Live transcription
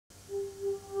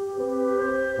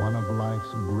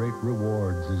life's great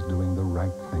rewards is doing the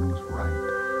right things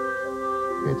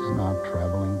right. It's not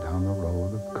traveling down the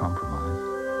road of compromise.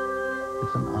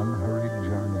 It's an unhurried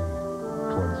journey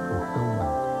towards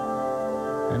fulfillment.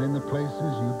 And in the places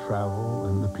you travel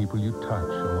and the people you touch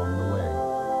along the way,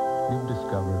 you've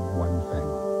discovered one thing.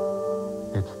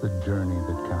 It's the journey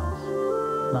that counts,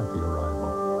 not the arrival.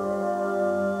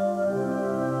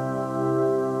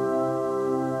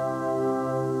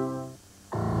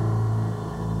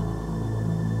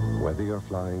 Whether you're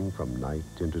flying from night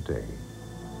into day,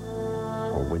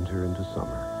 or winter into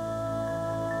summer,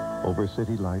 over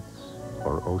city lights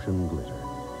or ocean glitter,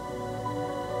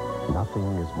 nothing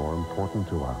is more important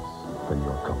to us than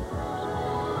your comfort.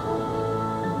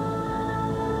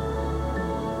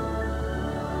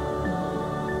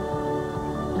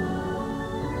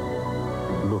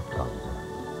 Lufthansa.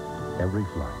 Every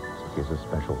flight is a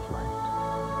special flight.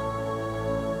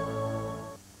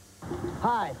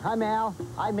 Hi, I'm Al.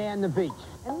 I man the beach.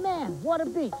 And man, what a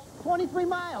beach. 23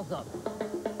 miles of it.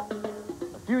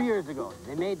 A few years ago,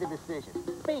 they made the decision.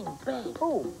 Bing, bang,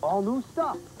 boom, all new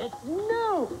stuff. It's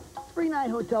new! 3-night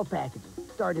hotel packages,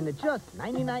 starting at just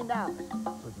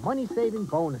 $99, with money-saving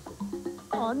bonuses.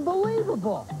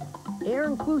 Unbelievable!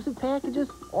 Air-inclusive packages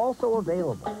also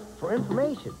available. For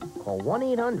information, call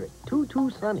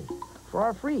 1-800-22-SUNNY for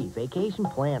our free vacation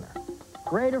planner.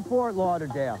 Greater Fort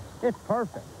Lauderdale. It's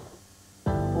perfect.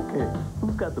 Okay,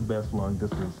 who's got the best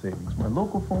long-distance savings? My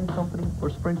local phone company or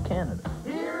Sprint Canada?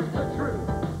 Here's the truth.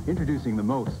 Introducing the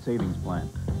Most Savings Plan.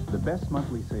 The best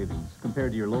monthly savings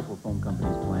compared to your local phone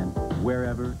company's plan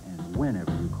wherever and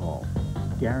whenever you call.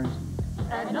 Guaranteed.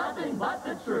 And nothing but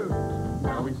the truth.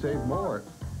 Now we save more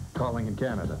calling in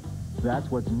Canada.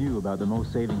 That's what's new about the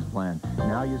Most Savings Plan.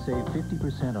 Now you save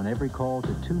 50% on every call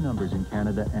to 2 numbers in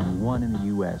Canada and 1 in the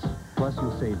U.S. Plus,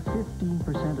 you'll save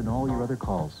 15% on all your other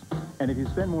calls. And if you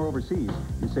spend more overseas,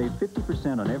 you save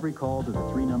 50% on every call to the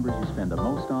 3 numbers you spend the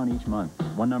most on each month.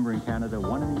 1 number in Canada,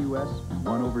 1 in the U.S., and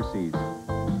 1 overseas.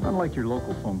 Unlike your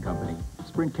local phone company,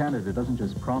 Sprint Canada doesn't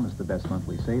just promise the best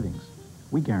monthly savings.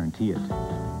 We guarantee it.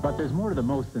 But there's more to the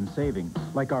most than savings,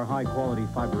 like our high-quality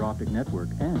fiber optic network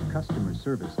and customer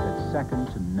service that's second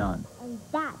to none. And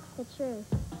that's the truth.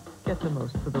 Get the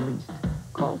most for the least.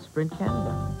 Call Sprint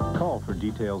Canada. Call for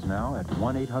details now at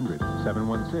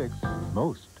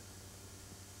 1-800-716-MOST.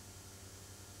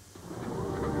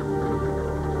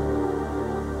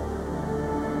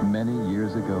 Many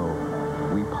years ago,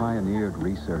 we pioneered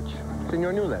research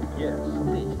Senor Newland. Yes.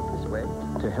 This way.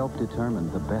 to help determine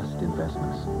the best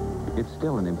investments. It's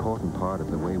still an important part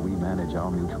of the way we manage our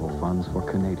mutual funds for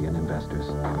Canadian investors.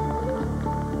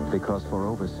 Because for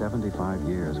over 75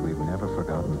 years, we've never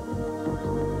forgotten.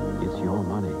 It's your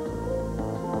money.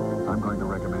 I'm going to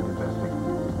recommend investing.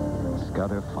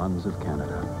 Scudder Funds of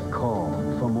Canada. Call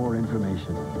for more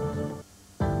information.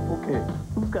 Okay,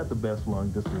 who's got the best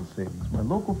long-distance savings? My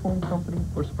local phone company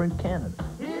or Sprint Canada?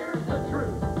 Here's the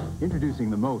truth.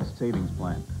 Introducing the Most Savings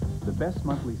Plan. The best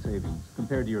monthly savings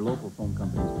compared to your local phone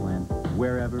company's plan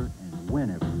wherever and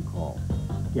whenever you call.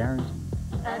 Guaranteed.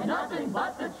 And nothing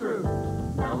but the truth.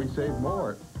 Now we save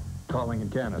more calling in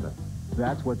Canada.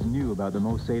 That's what's new about the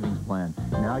Most Savings Plan.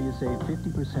 Now you save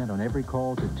 50% on every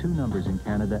call to 2 numbers in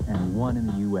Canada and 1 in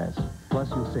the U.S. Plus,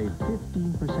 you'll save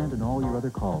 15% on all your other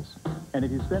calls. And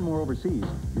if you spend more overseas,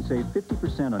 you save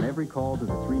 50% on every call to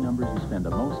the 3 numbers you spend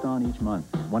the most on each month.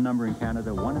 1 number in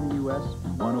Canada, 1 in the U.S.,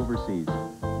 and 1 overseas.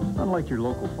 Unlike your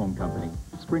local phone company,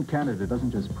 Sprint Canada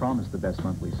doesn't just promise the best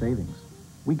monthly savings.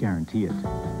 We guarantee it.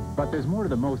 But there's more to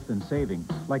the most than savings,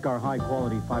 like our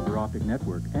high-quality fiber optic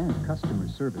network and customer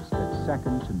service that's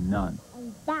second to none.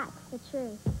 And that's the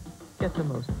truth. Get the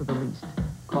most for the least.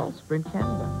 Call Sprint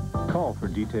Canada. Call for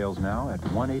details now at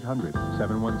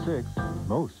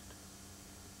 1-800-716-MOST.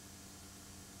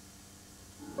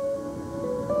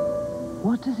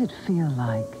 What does it feel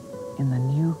like in the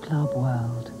new club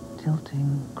world,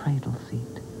 tilting cradle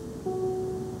seat?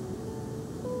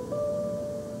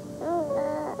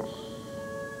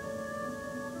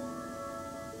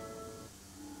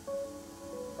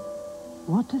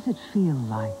 What does it feel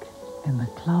like in the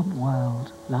Club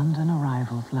World London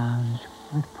Arrivals Lounge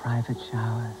with private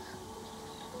showers?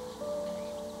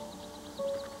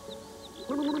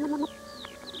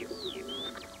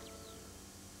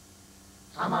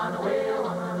 I'm on a wheel,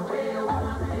 I'm on a wheel, I'm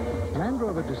on a wheel. Land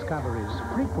Rover Discoveries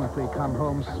frequently come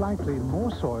home slightly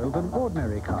more soiled than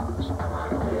ordinary cars.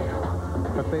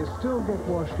 But they still get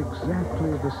washed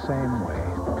exactly the same way.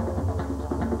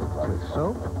 With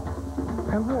soap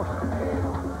and water.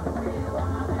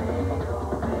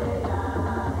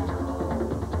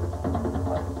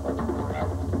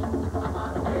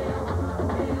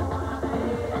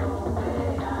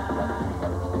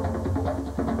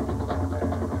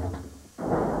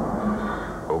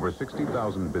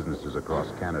 60,000 businesses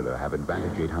across Canada have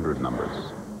Advantage 800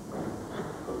 numbers.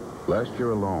 Last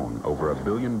year alone, over $1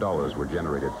 billion were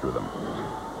generated through them.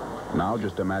 Now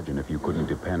just imagine if you couldn't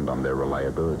depend on their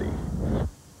reliability.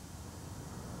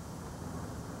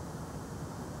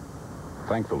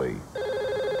 Thankfully,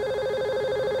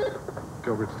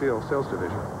 Gilbert Steel, Sales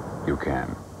Division. you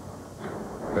can.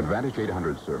 Advantage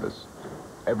 800 service.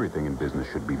 Everything in business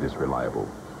should be this reliable.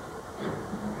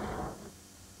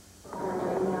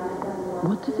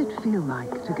 What does it feel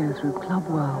like to go through Club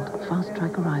World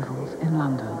fast-track arrivals in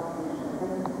London?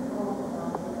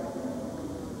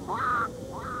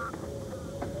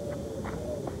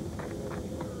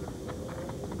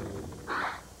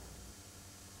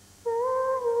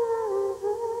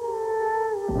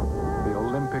 The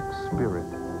Olympic spirit,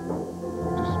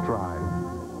 to strive,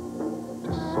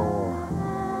 to soar,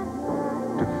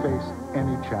 to face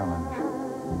any challenge.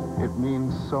 It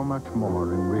means so much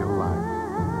more in real life.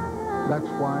 That's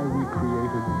why we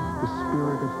created the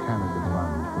Spirit of Canada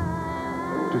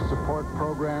Fund, to support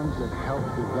programs that help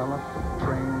develop,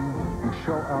 train, and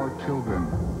show our children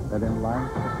that in life,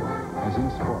 as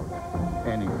in sport,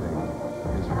 anything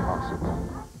is possible.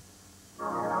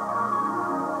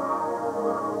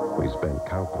 We spent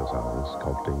countless hours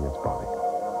sculpting its body.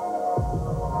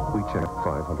 We checked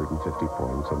 550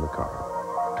 points on the car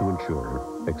to ensure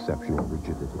exceptional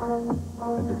rigidity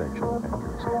and dimensional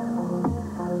accuracy.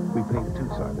 We painted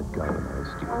two-sided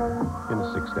galvanized steel in a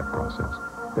 6-step process,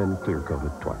 then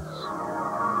clear-coated twice.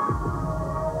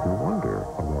 No wonder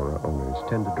Aurora owners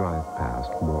tend to drive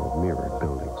past more mirrored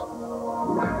buildings.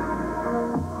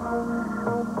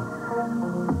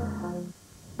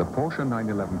 The Porsche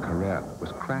 911 Carrera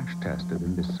was crash-tested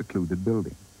in this secluded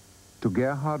building. To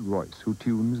Gerhard Royce, who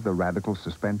tunes the radical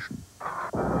suspension.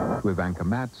 To Ivanka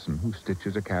Madsen, who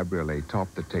stitches a cabriolet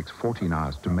top that takes 14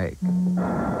 hours to make.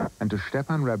 And to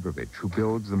Stefan Rebrovich, who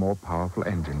builds the more powerful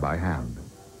engine by hand.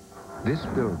 This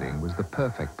building was the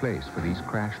perfect place for these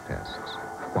crash tests.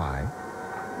 Why?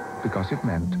 Because it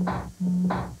meant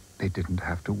they didn't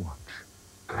have to watch.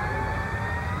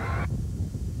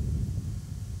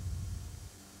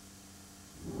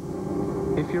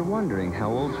 If you're wondering how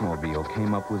Oldsmobile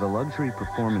came up with a luxury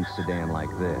performance sedan like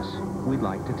this, we'd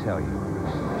like to tell you.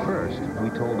 First, we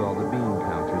told all the bean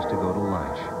counters to go to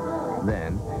lunch.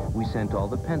 Then, we sent all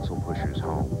the pencil pushers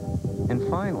home. And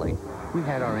finally, we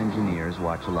had our engineers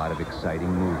watch a lot of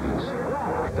exciting movies.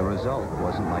 The result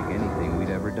wasn't like anything we'd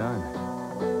ever done.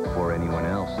 Or anyone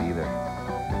else either.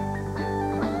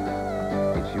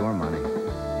 It's your money.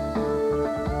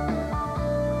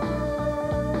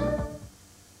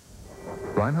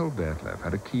 Reinhold Bertleff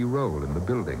had a key role in the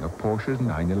building of Porsche's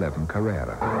 911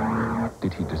 Carrera.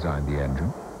 Did he design the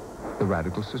engine? The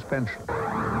radical suspension?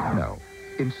 No.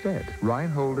 Instead,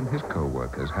 Reinhold and his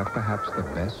co-workers have perhaps the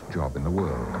best job in the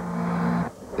world.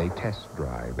 They test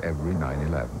drive every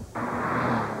 911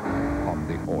 on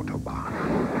the Autobahn.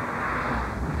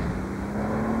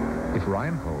 If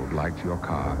Reinhold liked your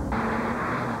car,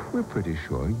 we're pretty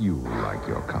sure you'll like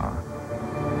your car.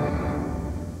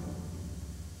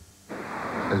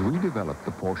 As we developed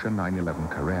the Porsche 911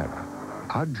 Carrera,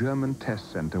 our German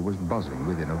test center was buzzing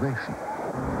with innovation.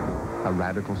 A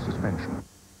radical suspension.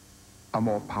 A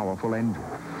more powerful engine.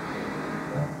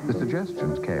 The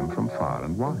suggestions came from far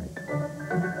and wide.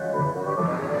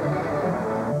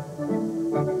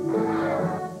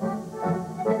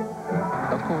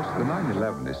 Of course, the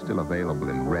 911 is still available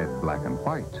in red, black, and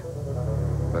white.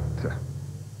 But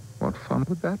what fun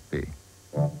would that be?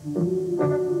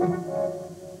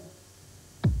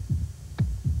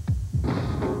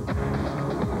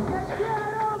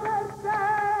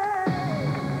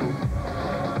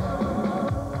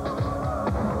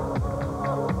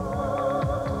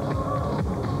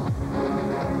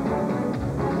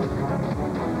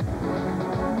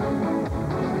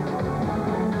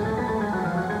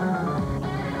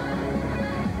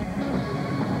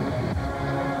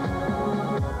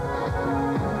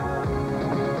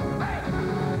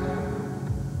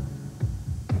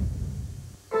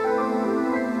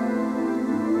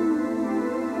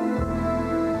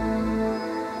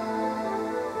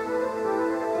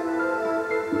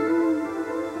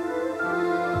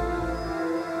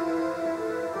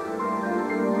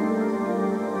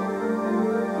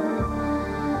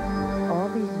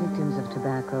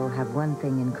 Have one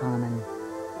thing in common.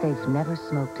 They've never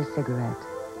smoked a cigarette.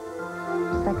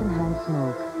 Secondhand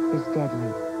smoke is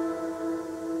deadly.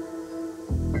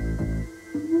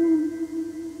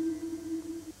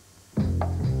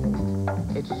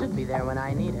 It should be there when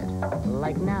I need it.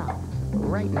 Like now.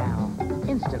 right now,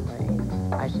 instantly.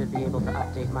 I should be able to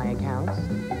update my accounts,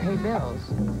 pay bills,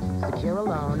 secure a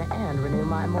loan, and renew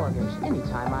my mortgage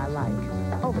anytime I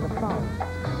like. Over the phone.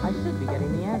 I should be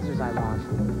getting the answers I want,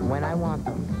 when I want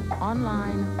them.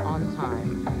 Online, on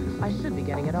time. I should be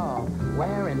getting it all,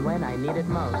 where and when I need it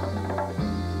most.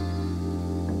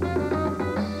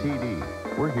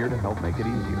 TD, we're here to help make it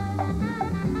easier.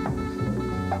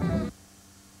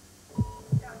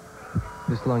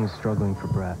 This lung is struggling for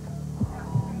breath.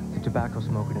 The tobacco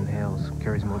smoke it inhales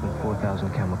carries more than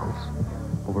 4,000 chemicals,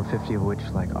 over 50 of which,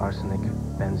 like arsenic,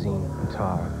 benzene, and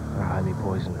tar, are highly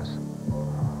poisonous.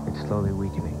 It's slowly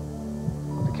weakening.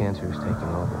 The cancer is taking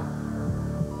over.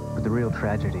 But the real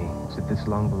tragedy is that this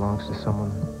lung belongs to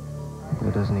someone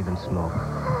who doesn't even smoke.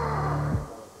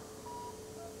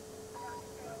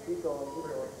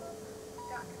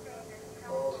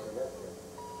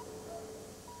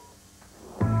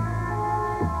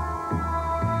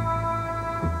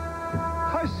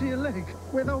 I see a lake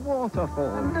with a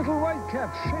waterfall, and little white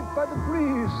caps shaped by the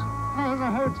breeze. There's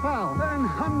a hotel, and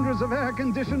hundreds of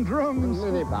air-conditioned rooms.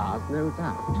 Minibars, no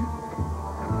doubt.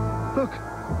 Look,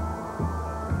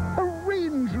 a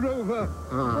Range Rover.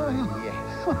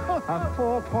 Yes. A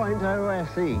 4.0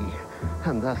 SE.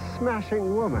 And the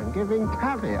smashing woman giving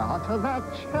caviar to that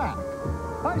chap.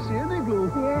 I see an igloo.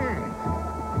 Yes.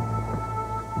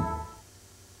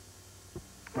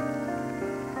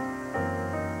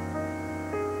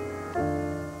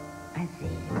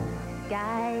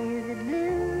 Skies are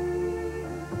blue.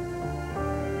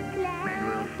 Men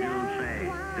will still say,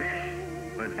 this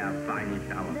was our finest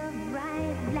hour.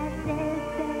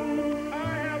 I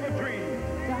have a dream.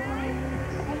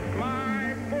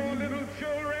 My four little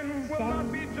children will not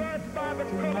be judged by the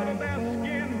color of their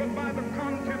skin, but by the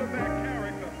content of their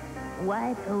character.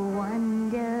 What a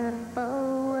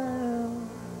wonderful world.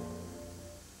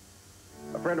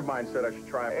 A friend of mine said I should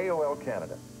try AOL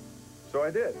Canada. So I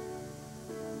did.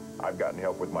 I've gotten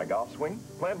help with my golf swing,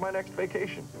 planned my next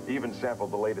vacation, even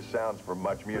sampled the latest sounds from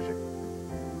Much Music.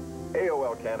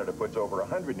 AOL Canada puts over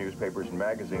 100 newspapers and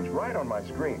magazines right on my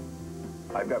screen.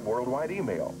 I've got worldwide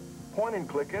email,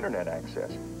 point-and-click internet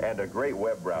access, and a great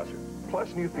web browser.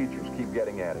 Plus new features keep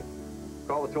getting added.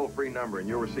 Call the toll-free number and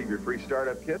you'll receive your free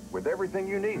startup kit with everything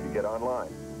you need to get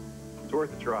online. It's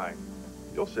worth a try.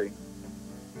 You'll see.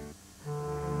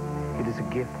 It is a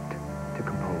gift to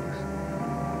compose,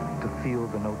 to feel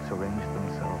the notes arrange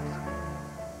themselves.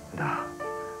 And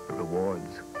the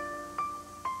rewards,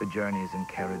 the journeys in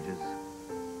carriages,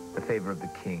 the favor of the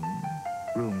king,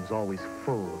 rooms always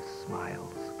full of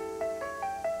smiles.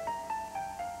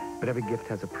 But every gift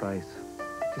has a price.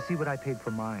 To see what I paid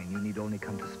for mine, you need only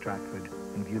come to Stratford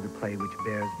and view the play which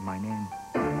bears my name.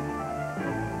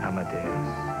 Amadeus.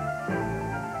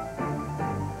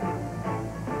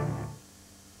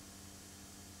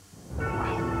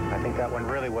 I think that went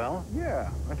really well.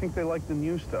 Yeah, I think they like the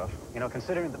new stuff. You know,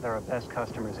 considering that they're our best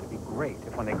customers, it'd be great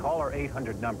if when they call our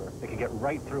 800 number, they could get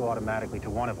right through automatically to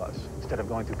one of us instead of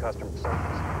going through customer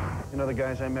service. You know the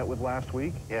guys I met with last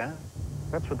week? Yeah?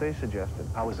 That's what they suggested.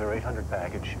 How was their 800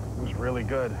 package? It was really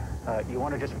good. You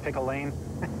want to just pick a lane?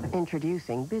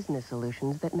 Introducing business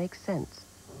solutions that make sense.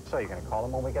 So you're going to call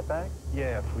them when we get back?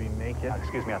 Yeah, if we make it.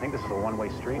 Excuse me, I think this is a one-way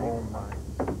street. Oh, my.